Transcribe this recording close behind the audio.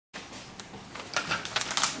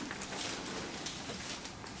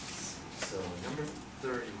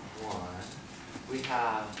we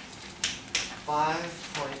have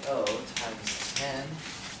 5.0 times 10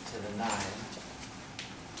 to the 9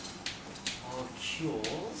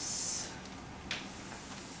 molecules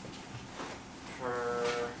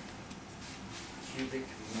per cubic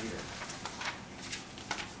meter.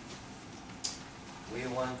 We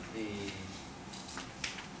want the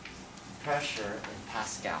pressure in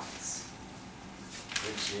pascals,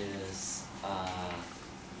 which is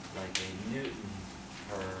like a Newton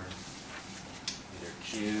per meter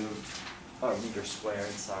cubed, or meter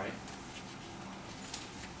squared, sorry.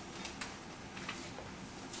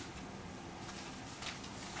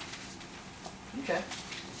 Okay.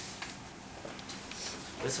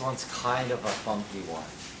 This one's kind of a funky one.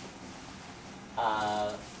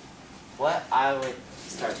 What I would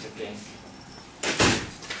start to think,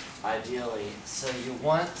 ideally, so you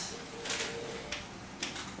want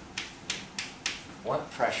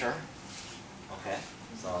pressure. Okay,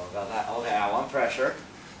 so I've got that. Okay, I want pressure.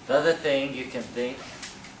 The other thing you can think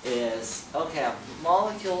is, okay,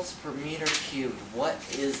 molecules per meter cubed, what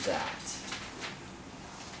is that?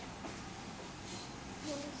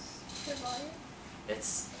 Moles per volume?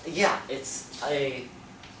 It's a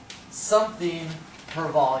something per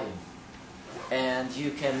volume. And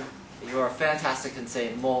you are fantastic in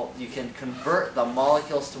saying mole. You can convert the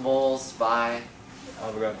molecules to moles by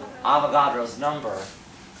Avogadro's number.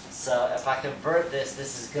 So if I convert this,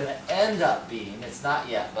 this is going to end up being, it's not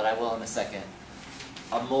yet, but I will in a second,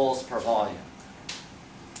 a moles per volume.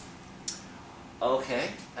 Okay,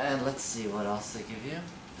 and let's see what else they give you.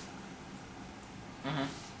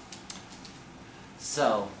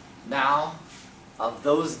 So, now, of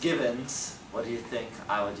those givens, what do you think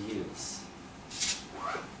I would use?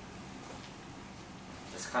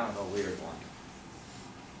 It's kind of a weird one.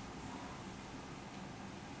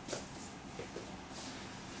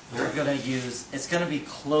 You're going to use, it's going to be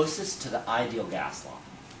closest to the ideal gas law.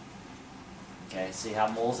 Okay, so you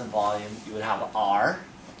have moles and volume, you would have R.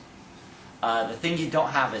 The thing you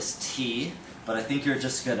don't have is T, but I think you're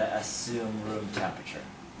just going to assume room temperature.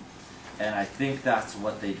 And I think that's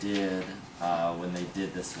what they did when they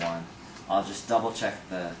did this one. I'll just double check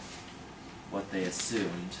what they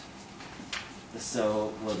assumed.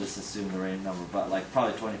 So we'll just assume the range number, but like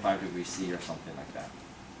probably 25 degrees C or something like that.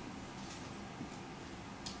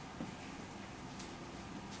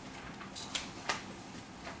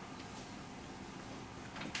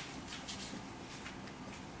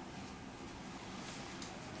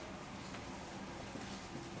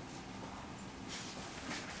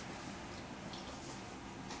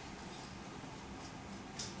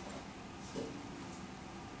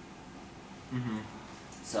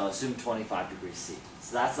 So assume 25 degrees C.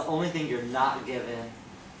 So that's the only thing you're not given.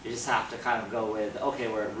 You just have to kind of go with, okay,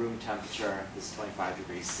 we're at room temperature, this is 25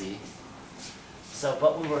 degrees C. So,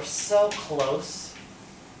 but we were so close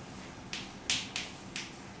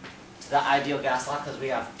to the ideal gas law because we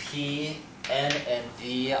have P, N, and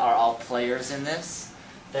V are all players in this.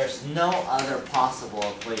 There's no other possible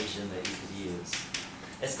equation that you could use.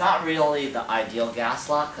 It's not really the ideal gas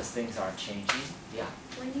law because things aren't changing. Yeah?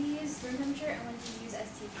 When do you use room temperature and when do you use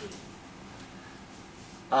STP?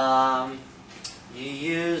 You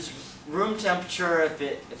use room temperature if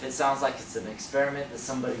it sounds like it's an experiment that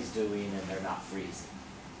somebody's doing and they're not freezing.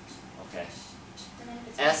 Okay. And then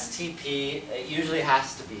if it's STP, it usually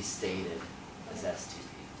has to be stated as STP.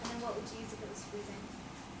 And then what would you use if it was freezing?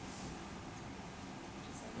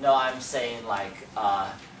 No, I'm saying like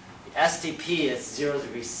STP is 0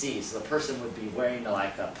 degrees C, so the person would be wearing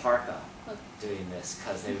like a parka doing this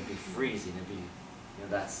because they would be freezing. It'd be,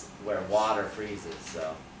 that's where water freezes.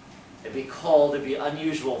 So it'd be cold. It'd be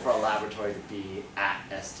unusual for a laboratory to be at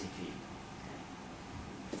STP.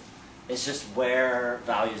 It's just where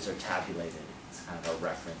values are tabulated. It's kind of a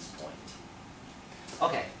reference point.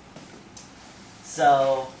 Okay.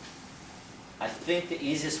 So I think the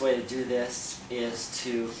easiest way to do this is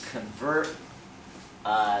to convert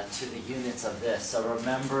to the units of this. So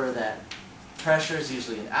remember that pressure is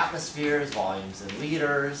usually in atmospheres, volumes in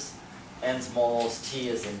liters, N's moles, T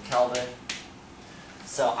is in Kelvin.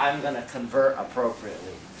 So I'm going to convert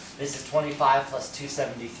appropriately. This is 25 plus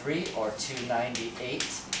 273, or 298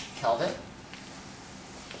 Kelvin.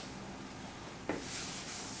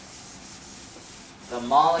 The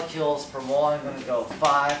molecules per mole, I'm going to go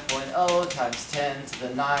 5.0 times 10 to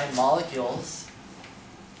the 9 molecules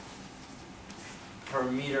per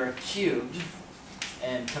meter cubed,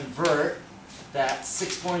 and convert that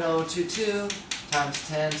 6.022 times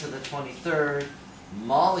 10 to the 23rd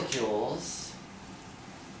molecules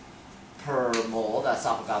per mole, that's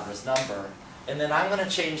Avogadro's number, and then I'm going to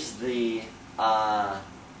change the, the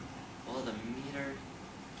meter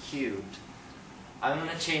cubed I'm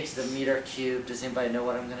going to change the meter cube. Does anybody know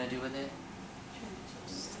what I'm going to do with it?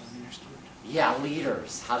 Yeah,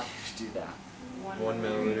 liters. How do you do that? 1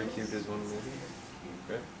 milliliter cubed is 1 liter,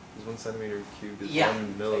 right? Is 1 centimeter cubed is Yeah,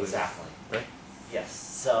 1 milliliter. exactly. Right? Yes.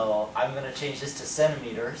 So I'm going to change this to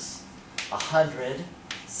centimeters. 100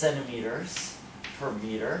 centimeters per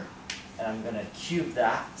meter. And I'm going to cube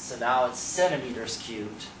that. So now it's centimeters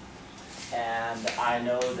cubed. And I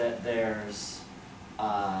know that there's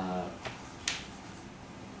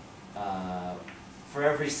for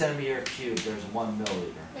every centimeter cubed, there's 1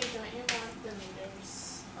 milliliter. Wait, don't you want the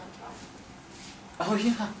meters on top? Oh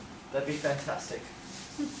yeah, that'd be fantastic.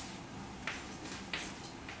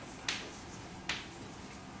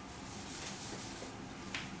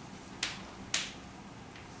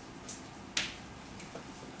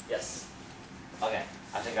 Yes. Okay,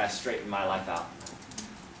 I think I straightened my life out.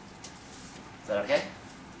 Is that okay?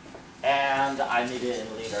 And I need it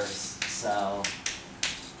in liters, so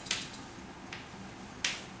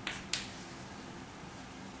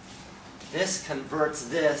this converts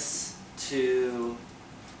this to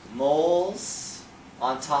moles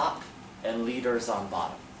on top and liters on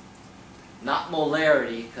bottom. Not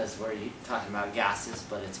molarity, because we're talking about gases,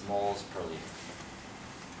 but it's moles per liter.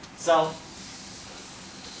 So,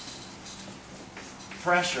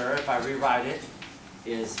 pressure, if I rewrite it,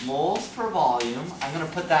 is moles per volume. I'm going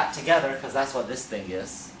to put that together because that's what this thing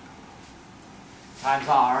is. Times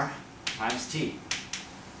R times T.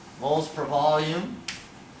 Moles per volume,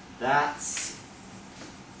 that's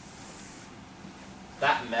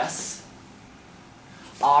that mess.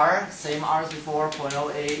 R, same R as before,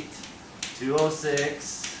 0.08,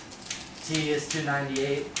 206, T is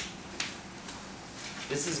 298.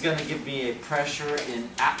 This is going to give me a pressure in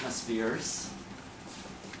atmospheres.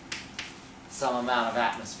 Some amount of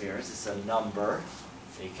atmospheres. It's a number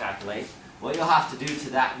that you calculate. What you'll have to do to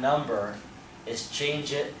that number is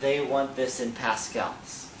change it. They want this in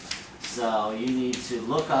pascals. So you need to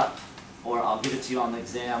look up, or I'll give it to you on the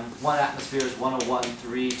exam. 1 atmosphere is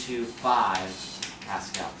 101.325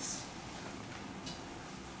 pascals.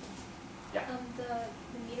 Yeah. The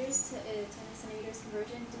meters to centimeters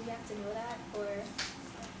conversion, do we have to know that, or?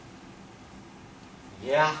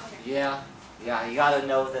 Yeah, Okay. yeah, you gotta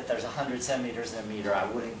know that there's 100 centimeters in a meter. I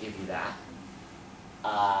wouldn't give you that.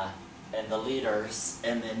 And the liters,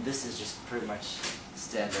 and then this is just pretty much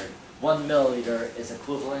standard. 1 milliliter is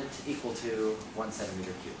equal to 1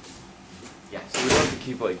 centimeter cubed. Yeah. So we don't have to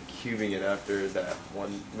keep like cubing it after that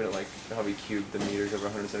one. We don't like how we cube the meters over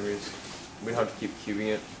 100 centimeters. We don't have to keep cubing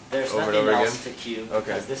it There's over and nothing over else again. to cube Okay.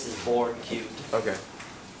 because this is board cubed. Okay.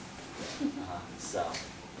 So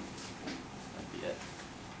that'd be it.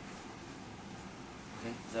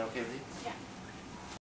 Okay, is that okay with you? Yeah.